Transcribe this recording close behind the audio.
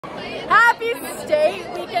Day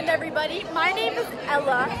weekend, everybody. My name is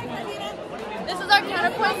Ella. This is our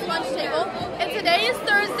Counterpoints lunch table, and today is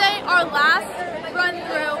Thursday, our last run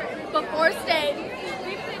through before state.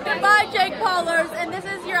 Goodbye, Jake Paulers, and this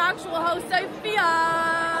is your actual host, Sophia.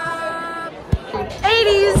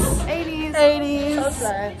 80s.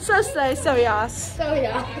 So slay, so yes. So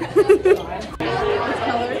yeah.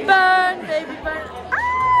 Burn, baby, burn.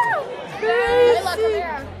 Ah! Layla, come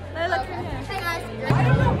here. Layla, come here. Hey guys. I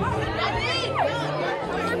don't know what.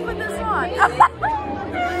 How do I put this on?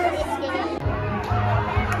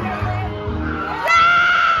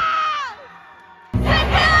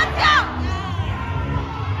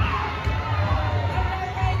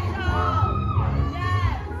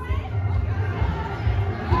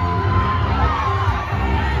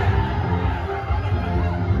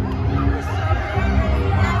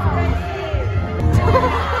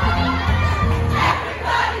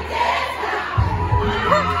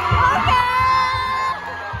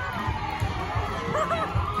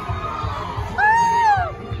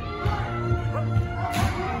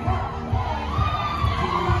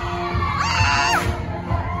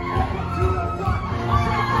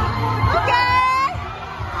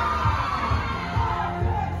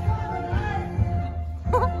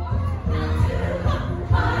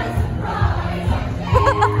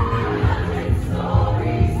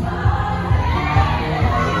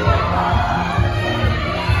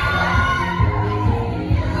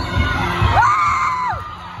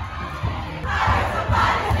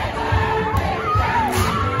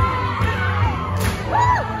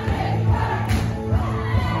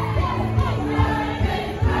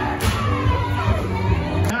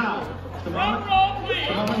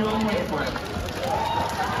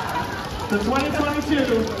 The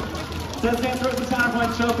 2022 Sundance Roses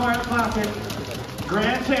Counterpoint Show Choir Classic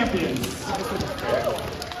Grand Champions.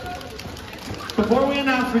 Before we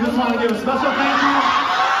announce, we just want to give a special thank you.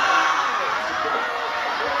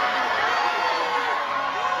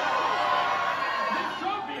 This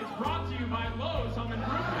trophy is brought to you by Lowe's Home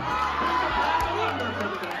Improvement.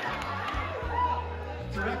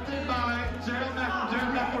 Directed by Gerald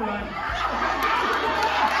McElroy.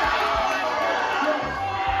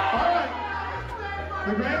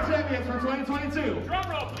 The Grand Champions for 2022. Drum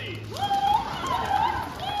roll, please.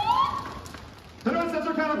 The North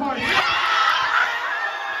Central Counterpoint.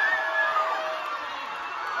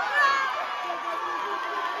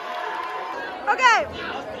 Okay,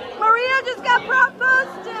 Maria just got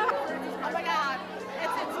proposed to. Oh my God,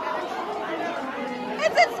 it's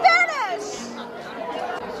in Spanish.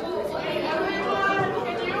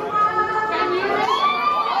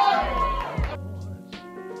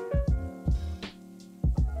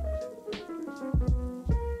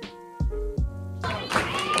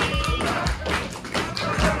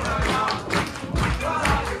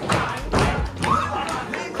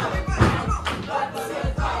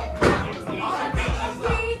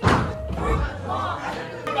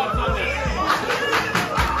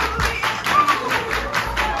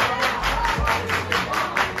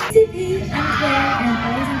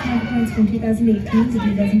 From 2018 to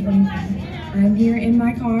 2025. I'm here in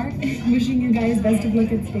my car, wishing you guys best of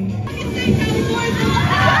luck at state.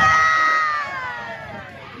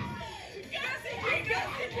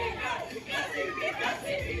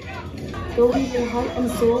 Go leave your heart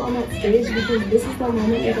and soul on that stage, because this is the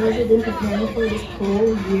moment you guys have been preparing for this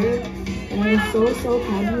whole year. And I'm so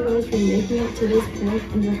proud of you guys for making it to this point,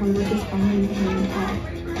 and your hard work is finally paying off.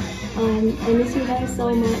 I miss you guys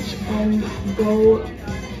so much, and go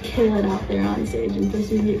kill it out there on stage and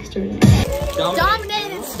pursue the extraordinary.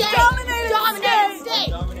 Dominated state! Dominated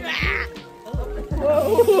state!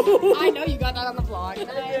 Whoa. I know you got that on the vlog. The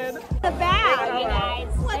bag. Hey guys.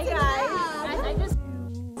 What's guys?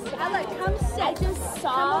 Ella, come sit. I just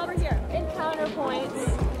saw over here in Counterpoints.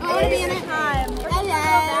 Oh, it's time.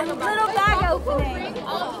 Hello. Little bag opening.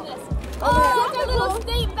 Oh, it's a little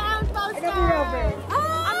state-bound poster.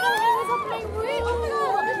 I'm gonna leave this up my room. Oh my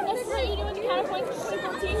God. This is what you do in the Counterpoints for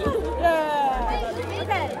 2014. Yeah.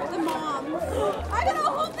 Okay. The moms. I got a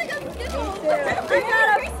whole thing of Skittles. I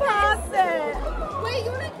got a faucet. Wait,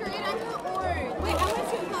 you want a green? I got orange. Wait, I want to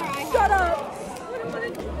color. Shut up.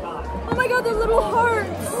 Oh my God, they're little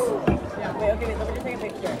hearts. Yeah, wait, okay, let me just take a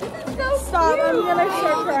picture. This is so Stop, cute. I'm gonna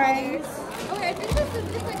start crying. Okay, I think this is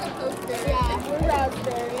just like a poster. Yeah,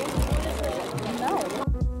 raspberry. No.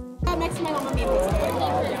 Next to my mom and me poster.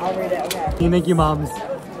 I'll read it, okay. Thank you, moms.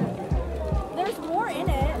 There's more in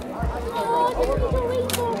it. Oh, this is a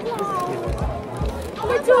rainbow cloud. Oh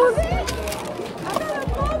my God. I got a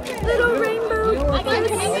pumpkin. Little rainbow. I got a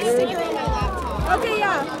sticker on my laptop. Okay,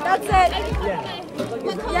 yeah, that's it.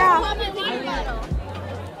 What color Yeah. do you want my water bottle?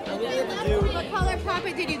 What color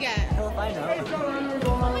carpet did you get? Hell if I know.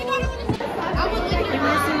 Oh my god, I would like to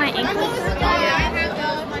see my ankles. Yeah, I have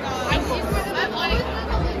those. Oh my god.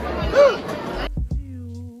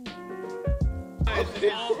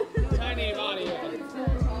 Tiny body.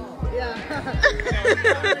 Yeah.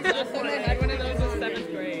 I had one of those in 7th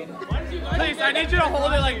grade. Please, I need you to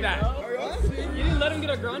hold it like that. You didn't let him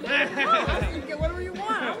get a grunt? Get whatever you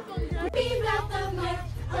want.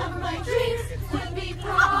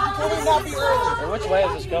 Which way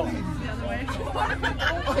is this going?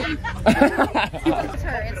 It's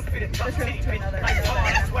her. It's the truth to another.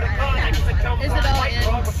 Is it all in?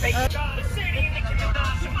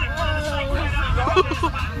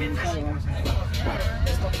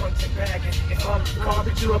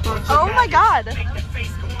 Oh my god!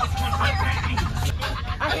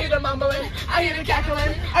 I hear the mumbling, I hear the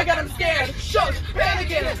cackling, I got them scared, shook,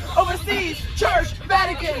 panicking, overseas, church,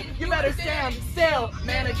 Vatican, you better stand still,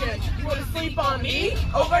 mannequin, you wanna sleep on me,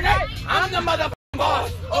 overnight, I'm the motherfucking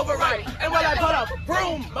boss, overright, and when I put up,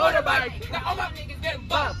 broom, motorbike, now all my niggas getting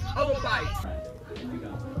bumped, overbite.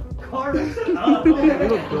 You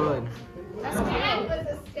look good.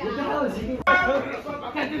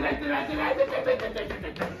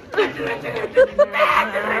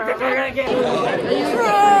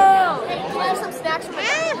 Some snacks from my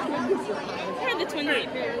the twins.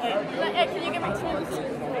 Can you get my twins?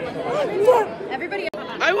 Everybody.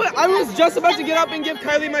 I was just about to get up and give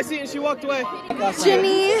Kylie my seat and she walked away.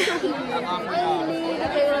 Ginny's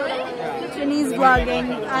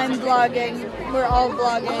vlogging. I'm vlogging. We're all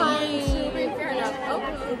vlogging.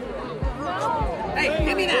 Hey,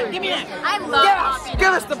 give me that, give me that. I love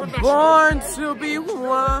Give us the born to be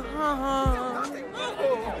one.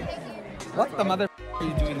 What the mother are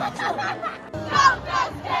you doing that for?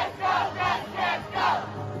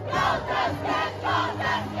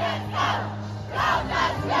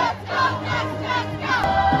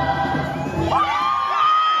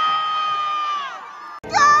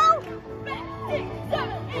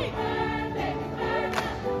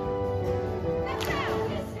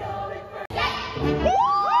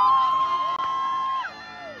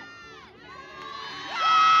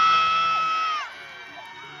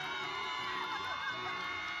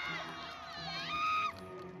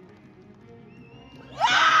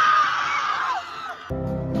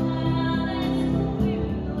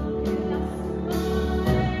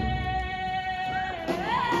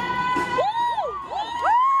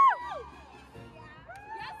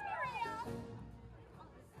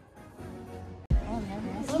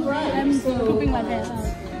 I'm pooping my pants.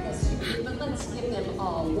 But let's give them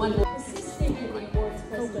all one more. Assisting in the awards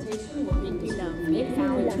presentation will be Nick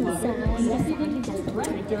Director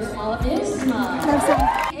of ISMA.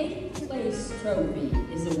 8th place trophy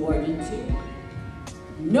is awarded to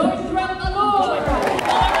Northrop Allure.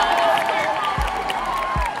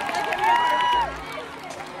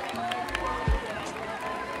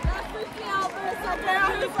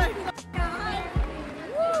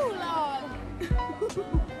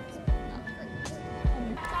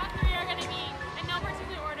 Top 3 are going to be, in no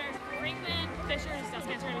particular order, Franklin, Fisher, and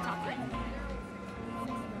Stutzman are going to be top 3.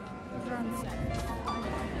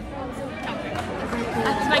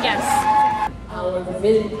 That's my guess. Our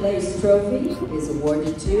 5th place trophy is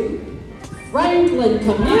awarded to Franklin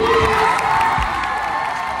Community.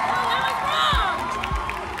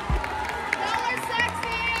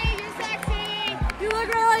 You look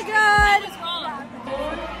really good.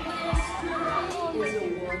 Is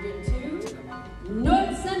awarded to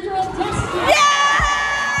North Central District.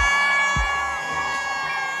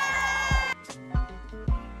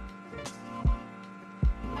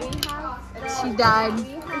 She died.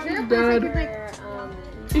 Dead.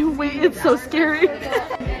 Wait, it's so scary.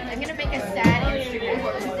 I'm gonna make a sad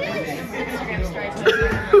Instagram story.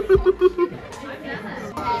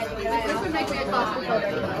 This would make me a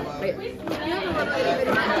claustrophobic.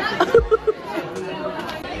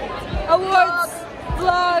 Awards,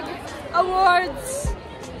 vlog, awards,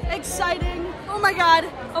 exciting. Oh my god,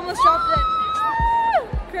 almost dropped it.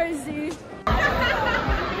 Crazy.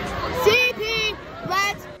 CP,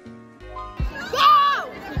 let's go!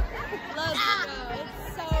 Let's go.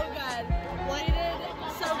 It's so good. We did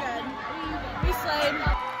so good. We slayed.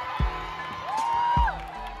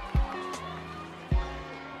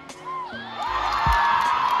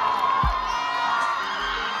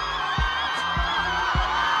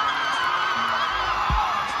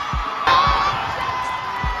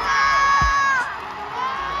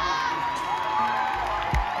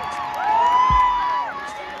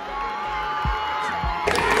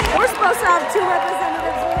 We're supposed to have 2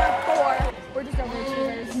 representatives. We have 4. We're just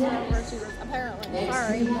overachievers. Apparently.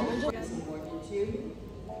 Sorry.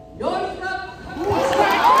 Northrop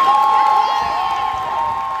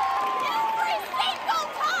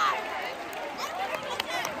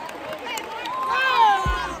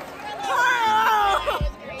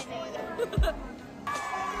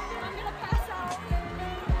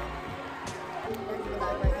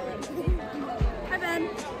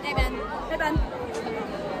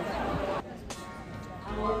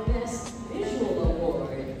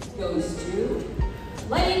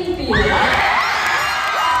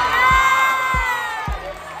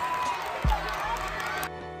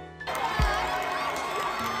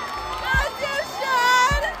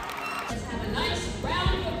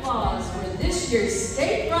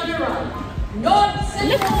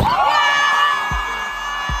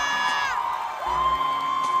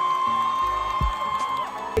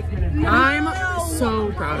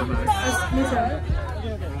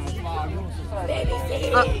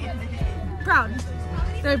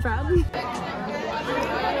Very proud.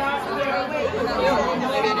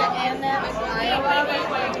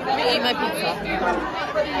 Let me eat my pizza.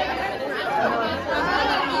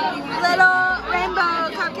 Little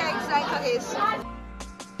rainbow cupcakes and cookies.